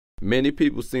Many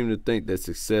people seem to think that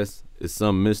success is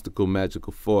some mystical,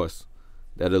 magical force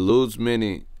that eludes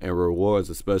many and rewards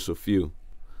a special few.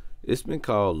 It's been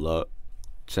called luck,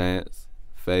 chance,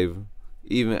 favor,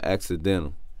 even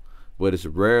accidental, but it's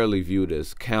rarely viewed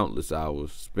as countless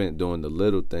hours spent doing the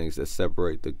little things that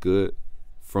separate the good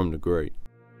from the great.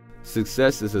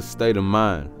 Success is a state of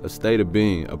mind, a state of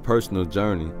being, a personal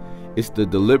journey. It's the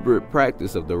deliberate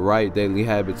practice of the right daily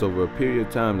habits over a period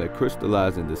of time that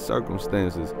crystallize into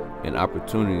circumstances and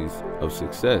opportunities of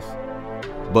success.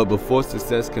 But before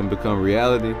success can become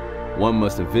reality, one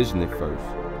must envision it first.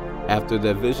 After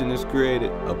that vision is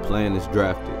created, a plan is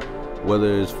drafted, whether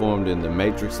it is formed in the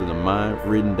matrix of the mind,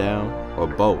 written down, or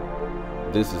both.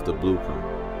 This is the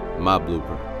blueprint, my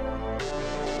blueprint.